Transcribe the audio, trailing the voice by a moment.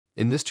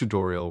In this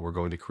tutorial, we're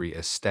going to create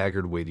a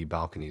staggered Wavy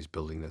Balconies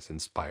building that's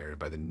inspired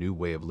by the new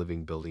way of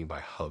living building by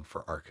Hub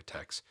for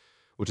Architects,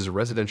 which is a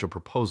residential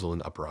proposal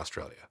in Upper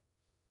Australia.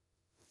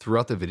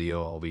 Throughout the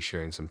video, I'll be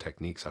sharing some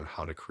techniques on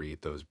how to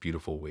create those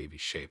beautiful wavy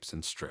shapes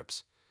and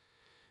strips.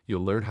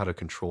 You'll learn how to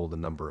control the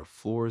number of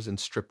floors and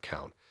strip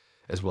count,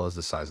 as well as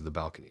the size of the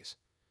balconies.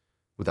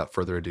 Without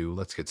further ado,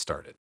 let's get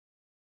started.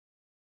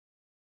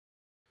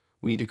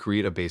 We need to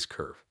create a base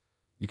curve.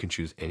 You can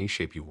choose any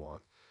shape you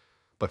want,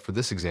 but for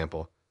this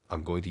example,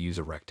 I'm going to use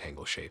a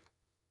rectangle shape.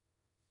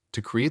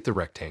 To create the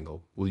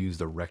rectangle, we'll use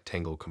the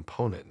rectangle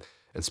component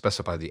and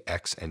specify the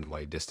x and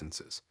y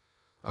distances.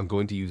 I'm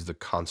going to use the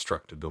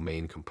construct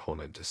domain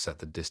component to set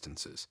the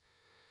distances.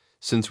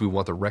 Since we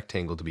want the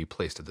rectangle to be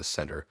placed at the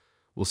center,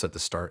 we'll set the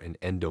start and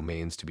end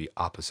domains to be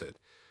opposite,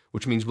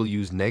 which means we'll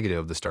use negative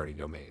of the starting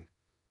domain.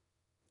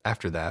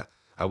 After that,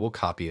 I will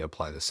copy and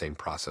apply the same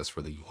process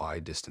for the y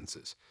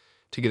distances.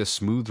 To get a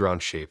smooth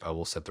round shape, I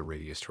will set the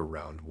radius to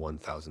around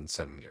 1000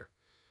 centimeter.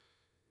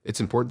 It's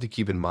important to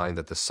keep in mind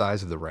that the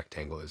size of the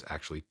rectangle is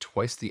actually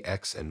twice the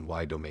x and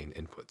y domain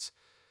inputs,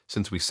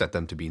 since we set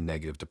them to be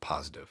negative to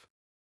positive.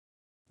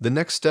 The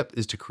next step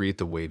is to create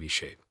the wavy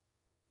shape.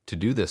 To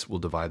do this, we'll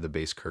divide the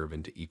base curve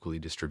into equally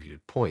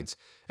distributed points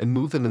and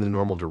move them in the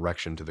normal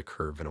direction to the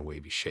curve in a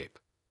wavy shape.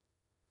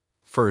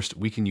 First,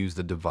 we can use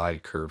the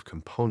divide curve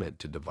component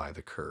to divide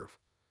the curve.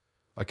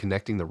 By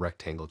connecting the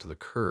rectangle to the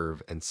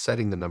curve and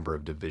setting the number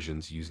of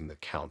divisions using the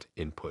count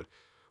input,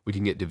 we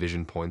can get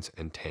division points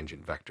and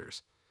tangent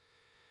vectors.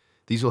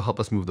 These will help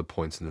us move the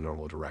points in the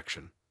normal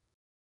direction.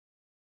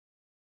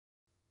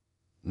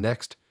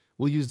 Next,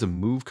 we'll use the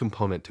move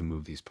component to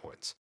move these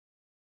points.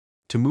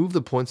 To move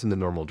the points in the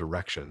normal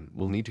direction,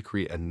 we'll need to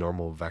create a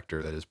normal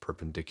vector that is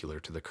perpendicular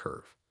to the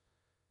curve.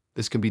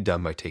 This can be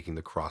done by taking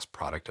the cross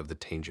product of the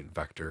tangent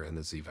vector and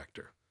the z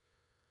vector.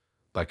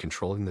 By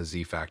controlling the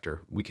z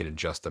factor, we can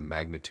adjust the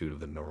magnitude of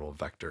the normal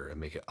vector and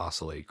make it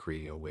oscillate,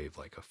 creating a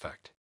wave-like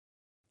effect.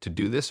 To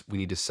do this, we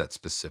need to set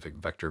specific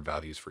vector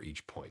values for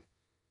each point.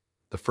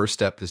 The first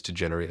step is to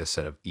generate a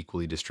set of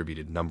equally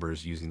distributed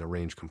numbers using the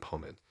range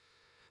component.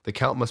 The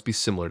count must be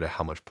similar to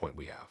how much point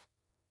we have,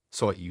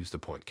 so I use the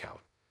point count.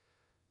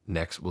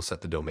 Next, we'll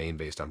set the domain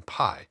based on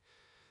pi.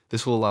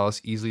 This will allow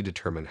us easily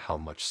determine how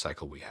much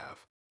cycle we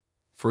have.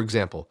 For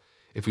example,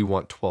 if we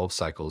want 12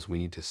 cycles, we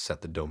need to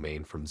set the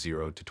domain from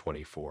 0 to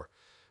 24,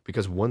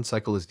 because one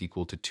cycle is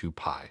equal to 2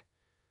 pi.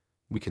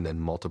 We can then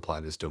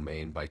multiply this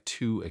domain by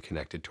 2 and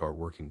connect it to our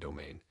working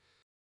domain.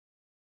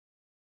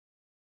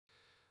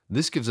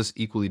 This gives us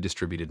equally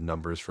distributed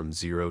numbers from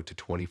 0 to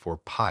 24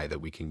 pi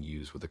that we can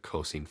use with the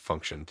cosine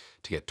function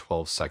to get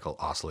 12 cycle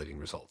oscillating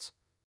results.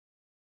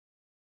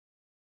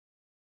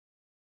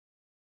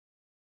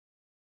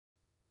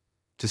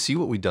 To see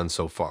what we've done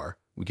so far,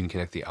 we can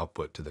connect the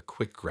output to the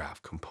quick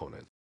graph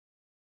component.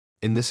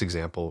 In this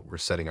example, we're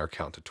setting our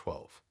count to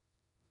 12.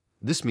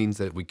 This means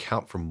that if we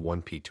count from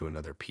one peak to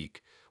another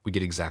peak, we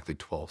get exactly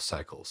 12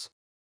 cycles.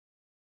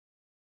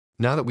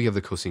 Now that we have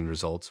the cosine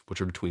results, which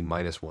are between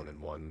 -1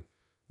 and 1,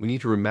 we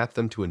need to remap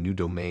them to a new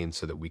domain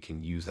so that we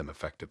can use them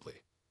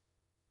effectively.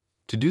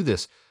 To do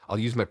this, I'll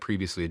use my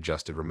previously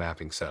adjusted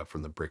remapping setup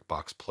from the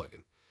BrickBox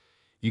plugin.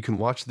 You can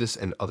watch this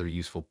and other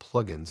useful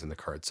plugins in the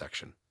card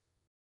section.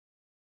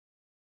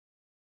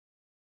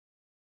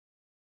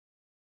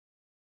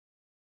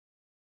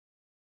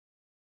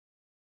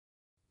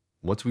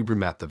 Once we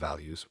remap the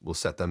values, we'll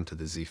set them to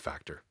the z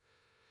factor.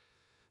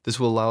 This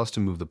will allow us to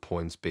move the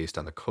points based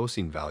on the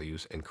cosine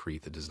values and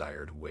create the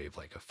desired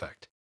wave-like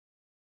effect.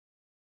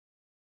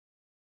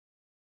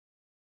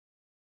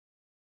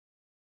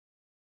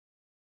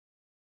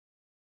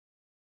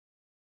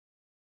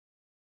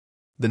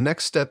 The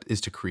next step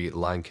is to create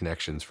line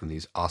connections from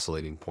these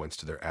oscillating points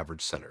to their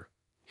average center.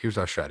 Here's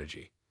our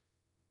strategy.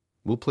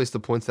 We'll place the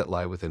points that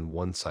lie within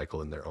one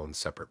cycle in their own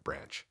separate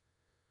branch.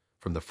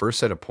 From the first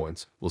set of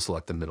points, we'll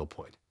select the middle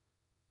point.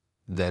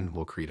 Then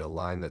we'll create a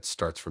line that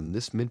starts from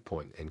this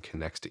midpoint and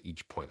connects to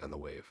each point on the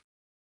wave.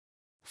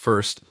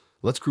 First,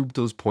 let's group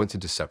those points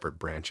into separate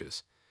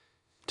branches.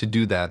 To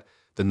do that,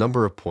 the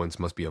number of points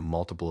must be a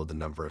multiple of the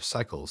number of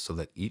cycles so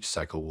that each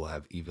cycle will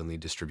have evenly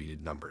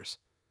distributed numbers.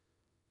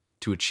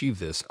 To achieve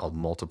this, I'll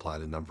multiply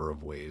the number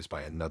of waves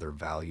by another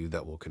value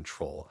that will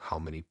control how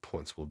many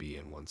points will be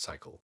in one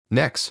cycle.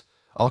 Next,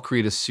 I'll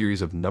create a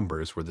series of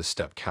numbers where the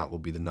step count will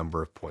be the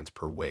number of points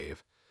per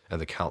wave,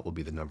 and the count will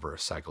be the number of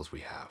cycles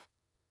we have.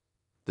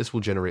 This will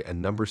generate a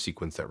number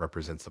sequence that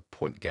represents the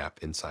point gap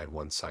inside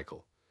one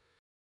cycle.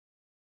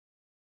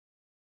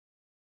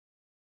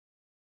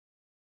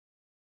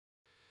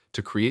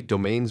 To create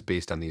domains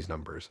based on these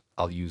numbers,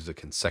 I'll use the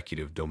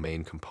consecutive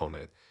domain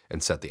component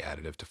and set the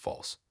additive to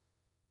false.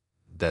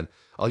 Then,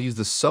 I'll use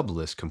the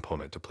sublist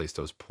component to place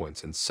those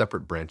points in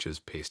separate branches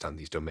based on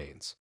these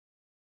domains.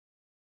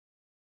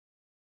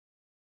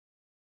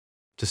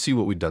 To see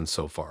what we've done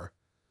so far,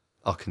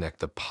 I'll connect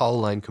the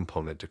polyline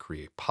component to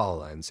create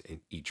polylines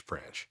in each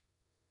branch.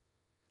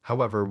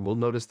 However, we'll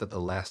notice that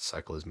the last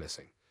cycle is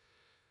missing.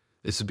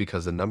 This is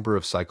because the number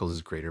of cycles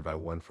is greater by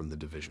 1 from the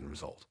division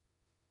result.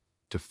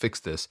 To fix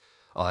this,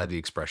 I'll add the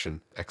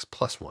expression x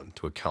plus 1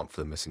 to account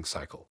for the missing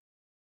cycle.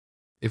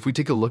 If we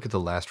take a look at the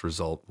last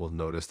result, we'll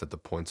notice that the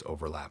points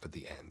overlap at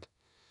the end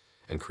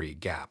and create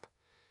gap.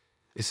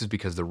 This is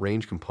because the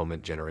range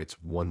component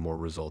generates one more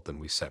result than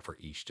we set for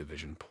each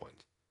division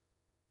point.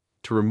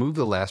 To remove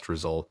the last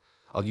result,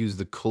 I'll use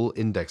the cull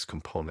index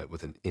component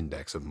with an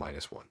index of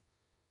 -1.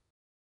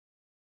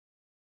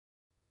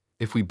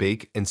 If we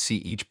bake and see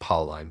each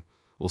polyline,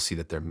 we'll see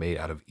that they're made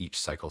out of each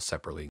cycle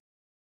separately.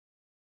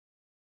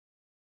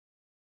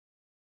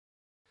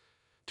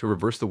 To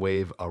reverse the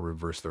wave, I'll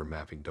reverse the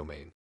remapping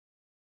domain.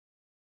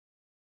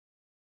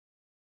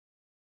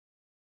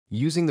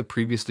 Using the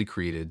previously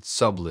created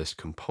sublist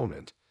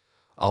component,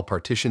 I'll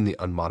partition the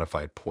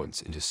unmodified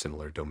points into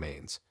similar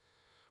domains.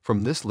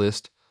 From this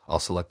list, I'll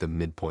select the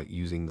midpoint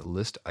using the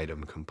list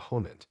item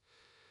component.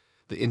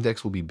 The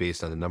index will be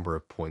based on the number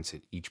of points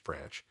in each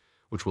branch,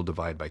 which will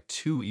divide by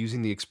 2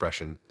 using the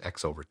expression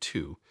x over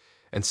 2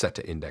 and set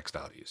to index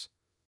values.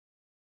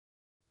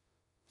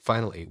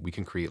 Finally, we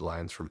can create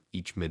lines from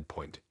each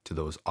midpoint to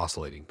those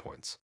oscillating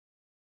points.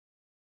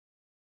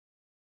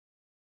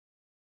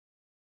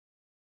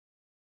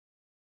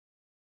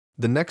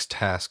 The next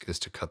task is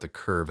to cut the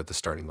curve at the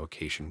starting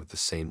location with the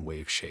same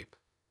wave shape.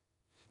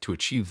 To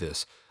achieve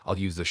this, I'll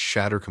use the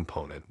shatter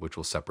component, which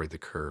will separate the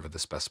curve at the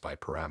specified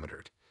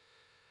parameter.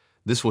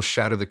 This will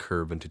shatter the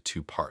curve into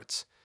 2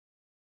 parts,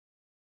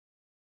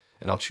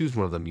 and I'll choose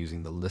one of them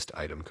using the list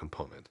item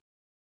component.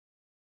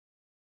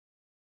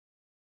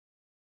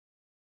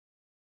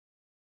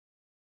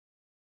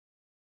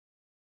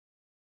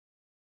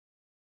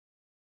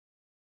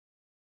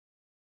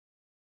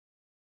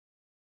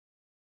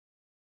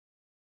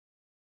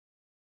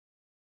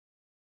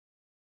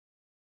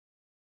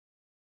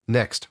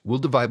 Next, we'll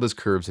divide those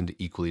curves into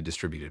equally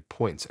distributed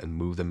points and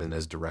move them in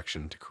as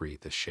direction to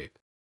create this shape.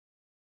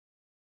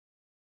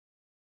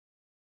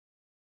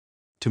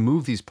 To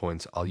move these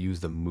points, I'll use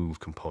the move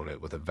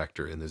component with a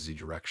vector in the z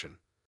direction.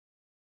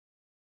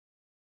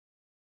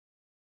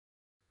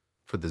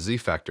 For the z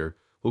factor,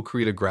 we'll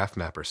create a graph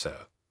mapper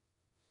setup.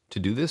 To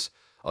do this,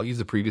 I'll use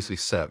the previously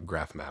set up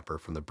graph mapper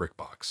from the brick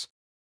box.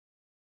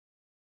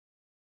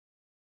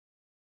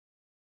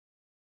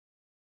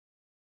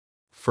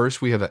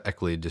 First, we have an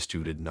equally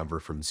distributed number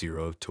from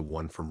 0 to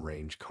 1 from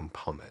range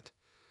component.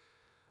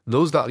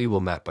 Those values will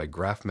map by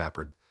graph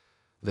mapper,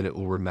 then it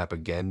will remap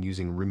again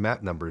using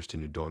remap numbers to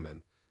new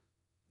domain.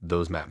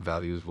 Those map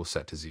values will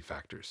set to z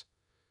factors.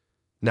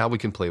 Now we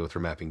can play with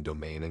remapping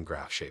domain and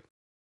graph shape.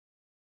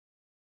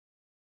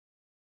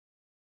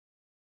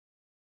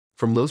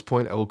 From those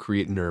points, I will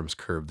create NURBS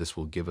curve. This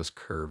will give us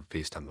curve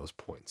based on those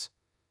points.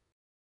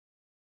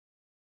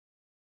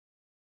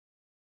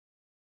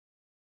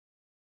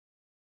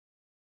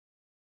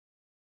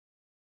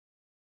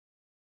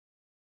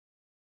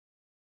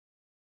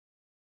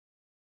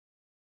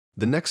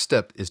 The next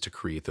step is to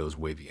create those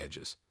wavy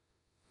edges.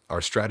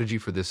 Our strategy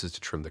for this is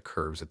to trim the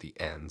curves at the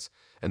ends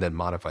and then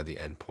modify the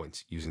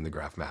endpoints using the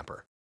graph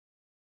mapper.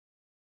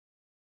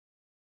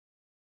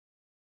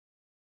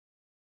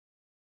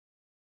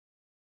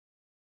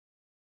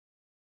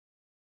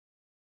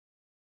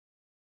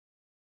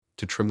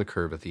 To trim the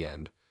curve at the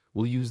end,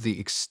 we'll use the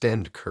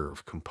extend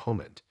curve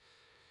component.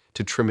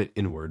 To trim it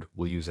inward,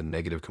 we'll use a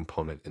negative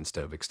component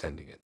instead of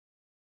extending it.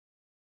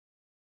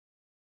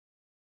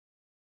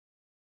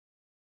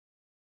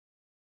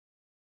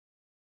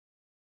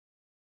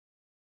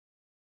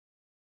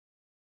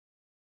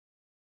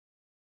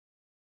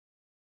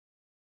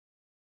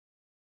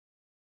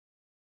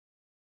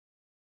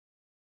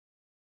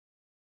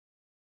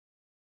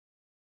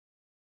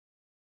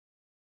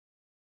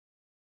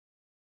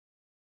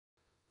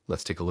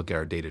 Let's take a look at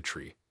our data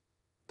tree.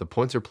 The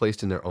points are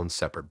placed in their own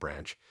separate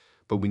branch,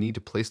 but we need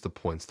to place the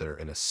points that are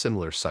in a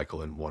similar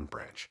cycle in one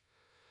branch.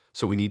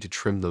 So we need to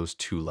trim those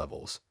 2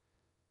 levels.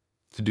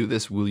 To do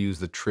this, we'll use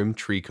the trim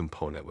tree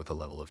component with a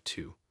level of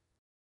 2.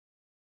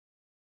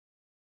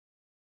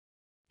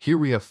 Here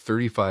we have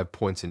 35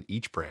 points in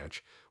each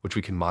branch, which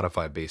we can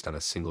modify based on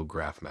a single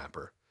graph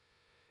mapper.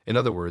 In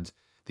other words,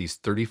 these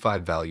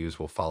 35 values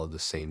will follow the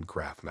same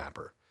graph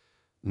mapper.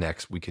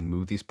 Next, we can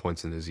move these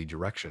points in the z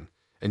direction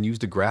and use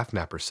the graph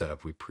mapper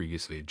setup we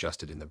previously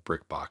adjusted in the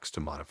brick box to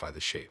modify the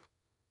shape.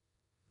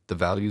 The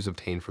values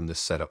obtained from this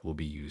setup will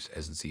be used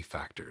as z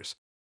factors.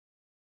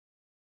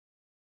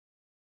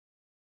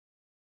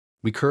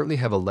 We currently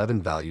have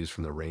 11 values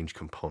from the range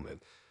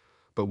component,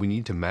 but we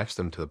need to match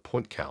them to the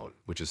point count,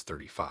 which is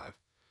 35.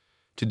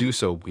 To do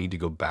so, we need to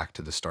go back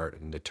to the start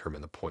and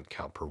determine the point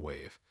count per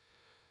wave.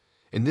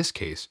 In this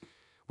case,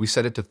 we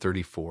set it to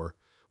 34,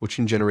 which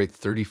can generate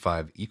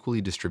 35 equally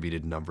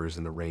distributed numbers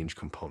in the range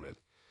component.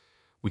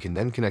 We can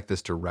then connect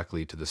this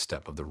directly to the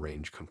step of the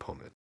range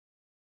component.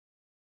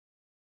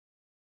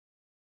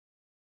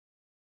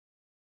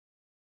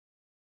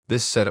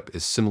 This setup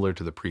is similar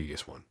to the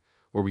previous one,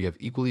 where we have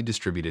equally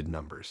distributed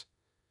numbers.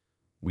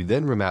 We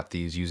then remap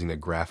these using the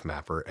graph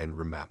mapper and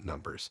remap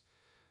numbers.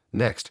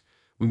 Next,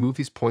 we move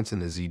these points in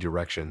the z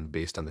direction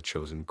based on the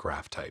chosen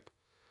graph type.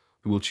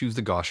 We will choose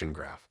the Gaussian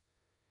graph.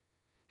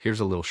 Here's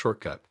a little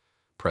shortcut.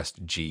 Press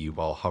G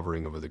while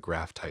hovering over the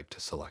graph type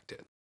to select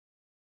it.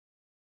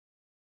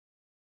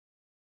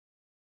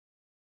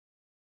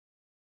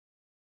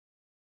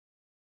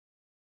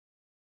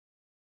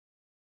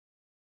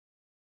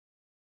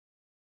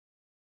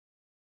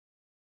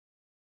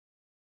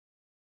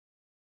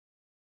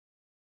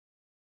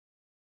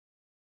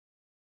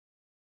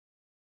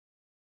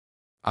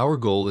 Our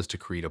goal is to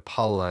create a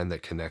polyline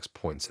that connects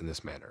points in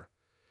this manner.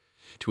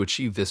 To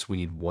achieve this, we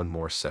need one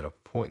more set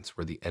of points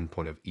where the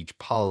endpoint of each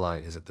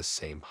polyline is at the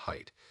same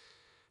height.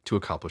 To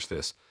accomplish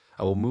this,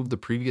 I will move the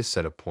previous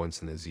set of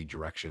points in the z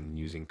direction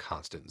using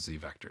constant z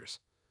vectors.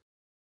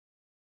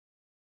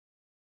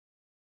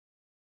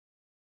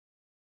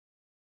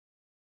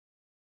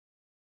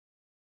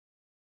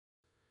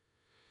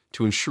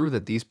 To ensure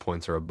that these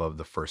points are above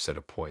the first set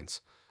of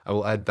points, I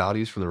will add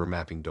values from the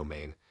remapping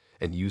domain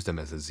and use them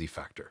as a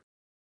z-factor.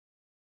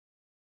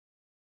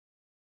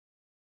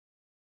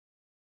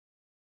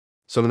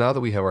 So now that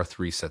we have our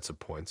three sets of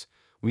points,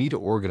 we need to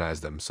organize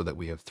them so that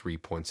we have 3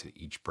 points in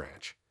each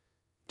branch.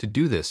 To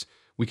do this,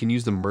 we can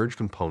use the merge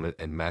component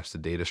and match the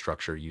data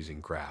structure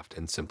using graph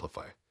and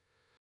simplify.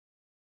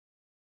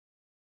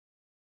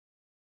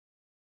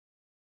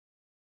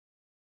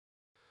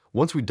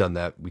 Once we've done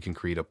that, we can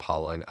create a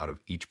polyline out of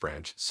each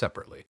branch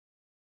separately.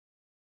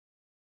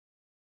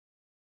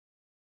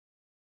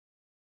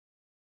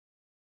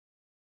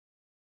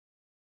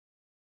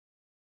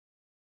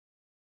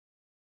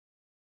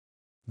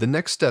 The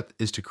next step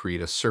is to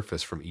create a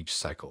surface from each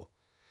cycle.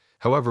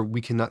 However, we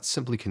cannot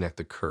simply connect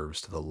the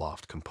curves to the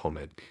loft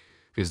component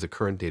because the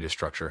current data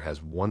structure has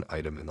one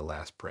item in the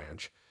last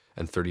branch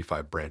and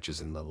 35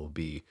 branches in level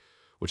B,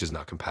 which is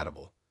not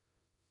compatible.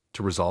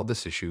 To resolve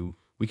this issue,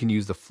 we can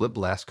use the flip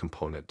last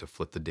component to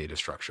flip the data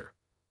structure.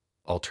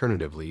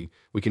 Alternatively,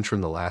 we can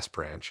trim the last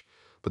branch,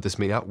 but this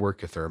may not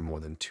work if there are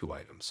more than 2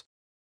 items.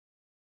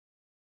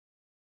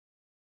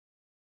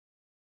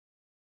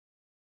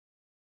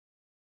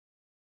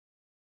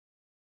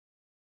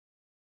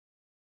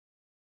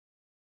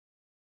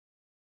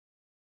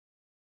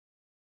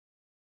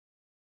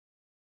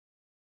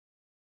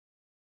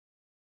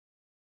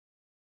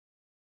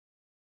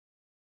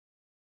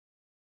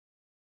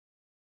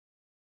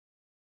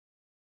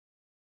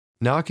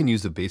 Now I can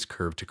use the base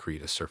curve to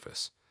create a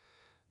surface.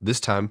 This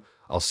time,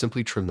 I'll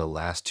simply trim the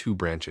last 2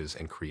 branches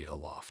and create a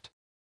loft.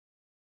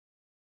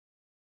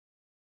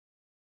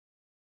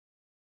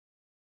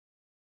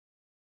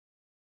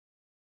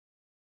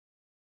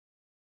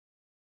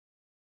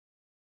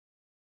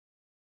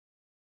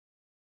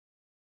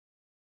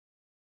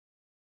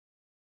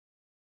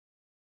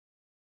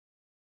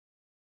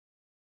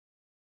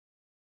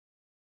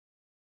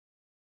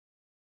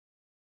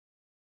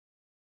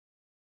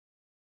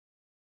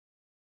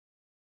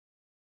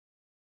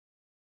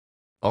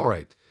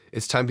 Alright,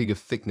 it's time to give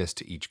thickness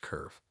to each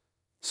curve.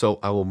 So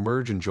I will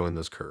merge and join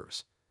those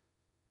curves.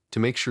 To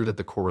make sure that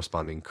the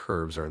corresponding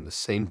curves are in the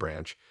same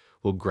branch,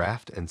 we'll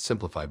graph and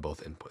simplify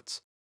both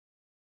inputs.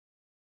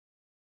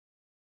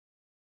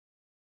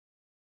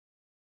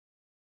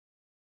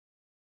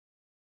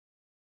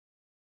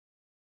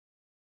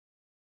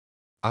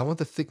 I want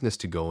the thickness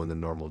to go in the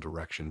normal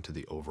direction to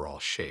the overall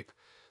shape,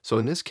 so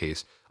in this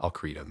case, I'll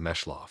create a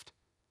mesh loft,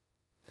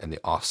 and the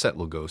offset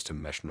will go to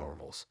mesh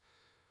normals.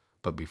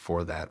 But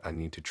before that, I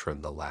need to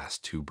trim the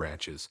last 2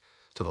 branches,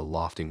 so the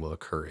lofting will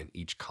occur in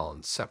each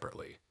column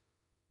separately.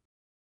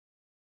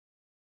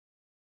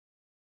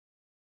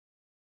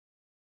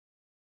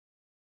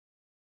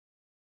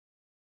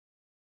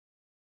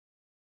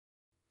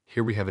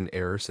 Here we have an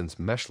error since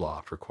mesh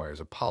loft requires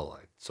a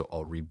polyline, so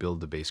I'll rebuild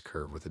the base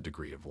curve with a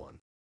degree of 1.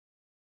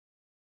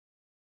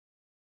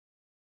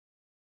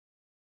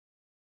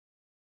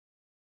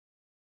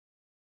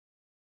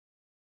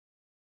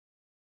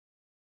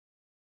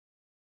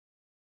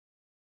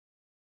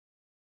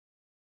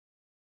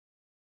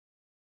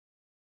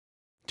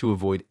 To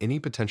avoid any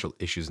potential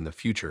issues in the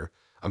future,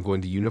 I'm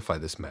going to unify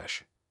this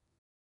mesh.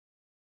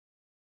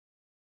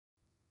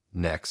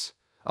 Next,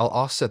 I'll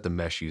offset the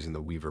mesh using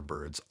the Weaver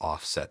Bird's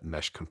offset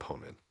mesh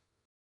component.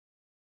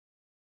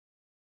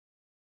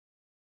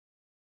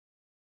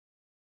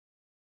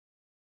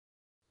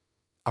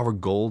 Our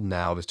goal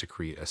now is to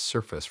create a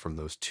surface from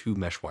those 2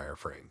 mesh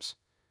wireframes.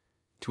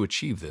 To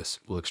achieve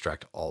this, we'll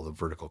extract all the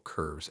vertical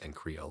curves and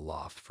create a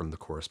loft from the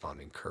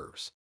corresponding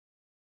curves.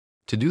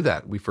 To do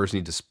that, we first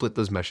need to split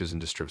those meshes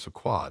into strips of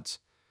quads.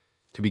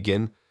 To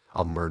begin,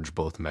 I'll merge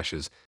both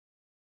meshes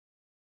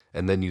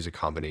and then use a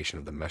combination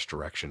of the mesh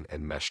direction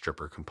and mesh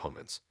stripper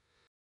components.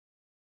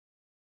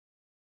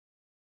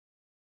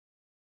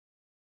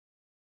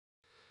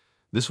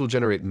 This will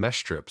generate mesh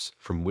strips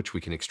from which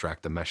we can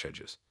extract the mesh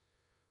edges.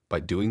 By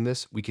doing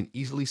this, we can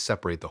easily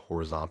separate the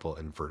horizontal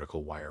and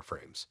vertical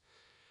wireframes.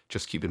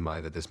 Just keep in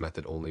mind that this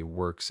method only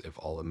works if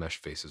all the mesh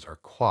faces are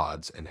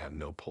quads and have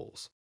no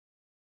poles.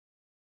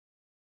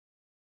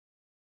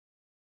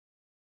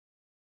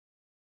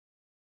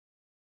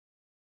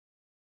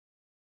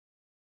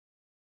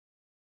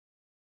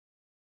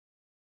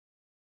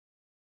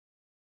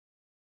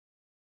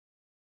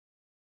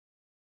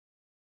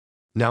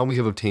 Now we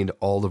have obtained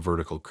all the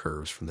vertical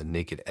curves from the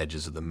naked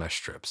edges of the mesh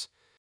strips.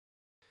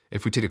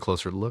 If we take a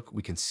closer look,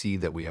 we can see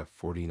that we have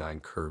 49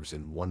 curves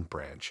in one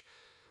branch,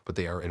 but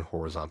they are in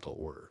horizontal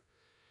order.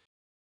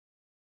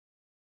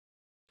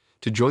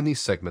 To join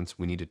these segments,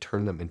 we need to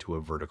turn them into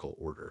a vertical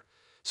order.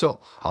 So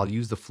I'll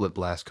use the flip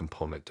last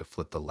component to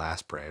flip the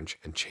last branch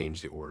and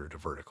change the order to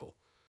vertical.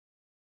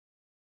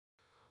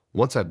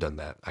 Once I've done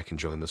that, I can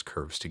join those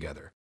curves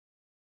together.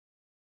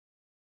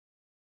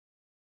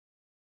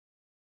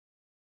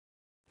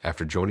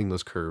 After joining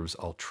those curves,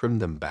 I'll trim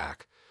them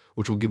back,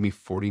 which will give me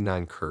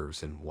 49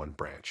 curves in one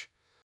branch.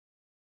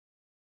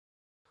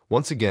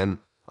 Once again,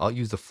 I'll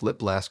use the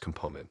flip last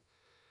component.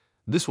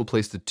 This will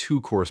place the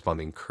two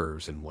corresponding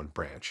curves in one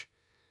branch.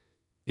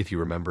 If you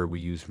remember, we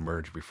used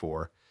merge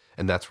before,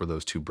 and that's where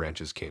those two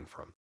branches came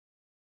from.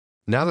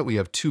 Now that we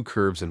have two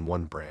curves in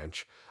one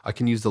branch, I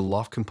can use the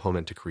loft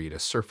component to create a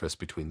surface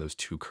between those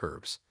two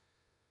curves.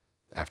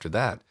 After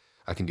that,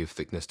 I can give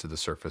thickness to the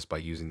surface by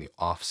using the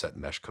offset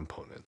mesh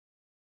component.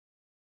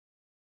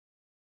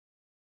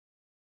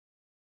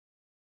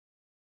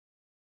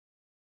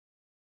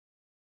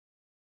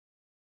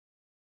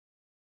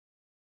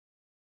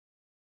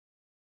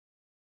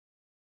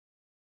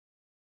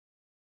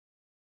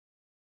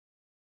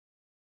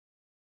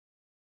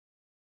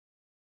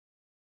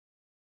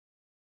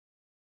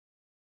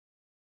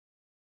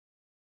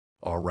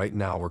 All right,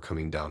 now we're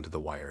coming down to the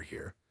wire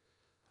here.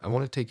 I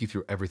want to take you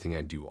through everything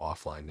I do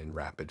offline in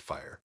rapid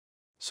fire.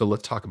 So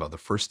let's talk about the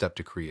first step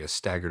to create a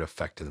staggered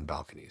effect in the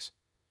balconies.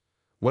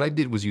 What I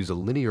did was use a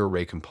linear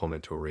array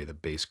component to array the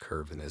base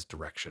curve in its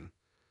direction.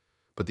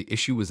 But the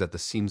issue was that the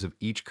seams of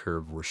each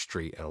curve were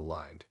straight and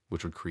aligned,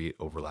 which would create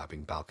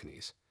overlapping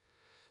balconies.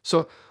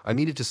 So I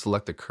needed to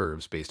select the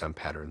curves based on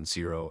pattern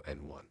 0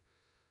 and 1.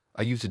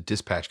 I used a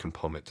dispatch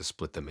component to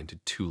split them into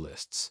two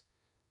lists.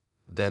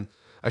 Then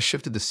I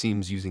shifted the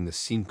seams using the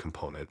seam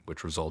component,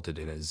 which resulted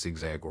in a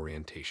zigzag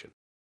orientation.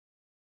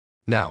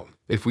 Now,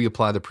 if we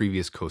apply the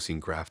previous cosine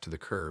graph to the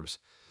curves,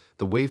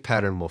 the wave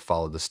pattern will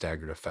follow the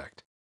staggered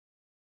effect.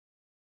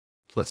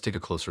 Let's take a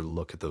closer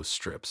look at those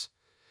strips.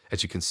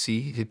 As you can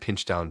see, it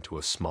pinched down to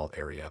a small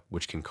area,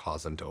 which can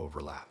cause them to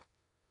overlap.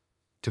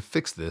 To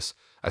fix this,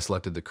 I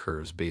selected the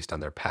curves based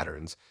on their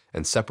patterns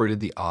and separated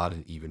the odd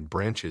and even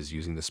branches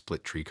using the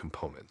split tree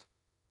component.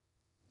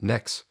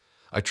 Next,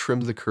 I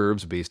trimmed the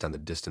curves based on the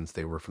distance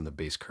they were from the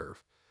base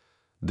curve.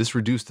 This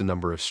reduced the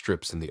number of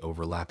strips in the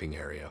overlapping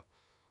area,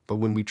 but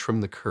when we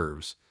trim the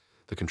curves,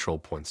 the control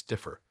points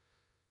differ.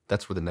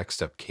 That's where the next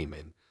step came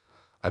in.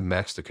 I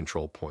matched the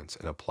control points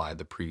and applied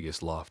the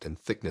previous loft and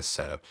thickness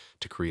setup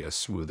to create a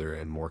smoother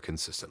and more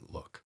consistent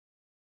look.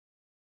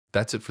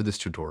 That's it for this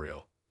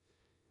tutorial.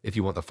 If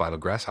you want the final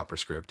Grasshopper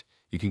script,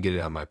 you can get it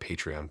on my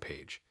Patreon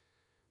page.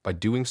 By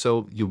doing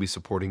so, you'll be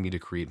supporting me to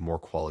create more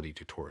quality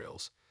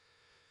tutorials.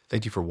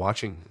 Thank you for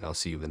watching, and I'll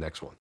see you in the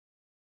next one.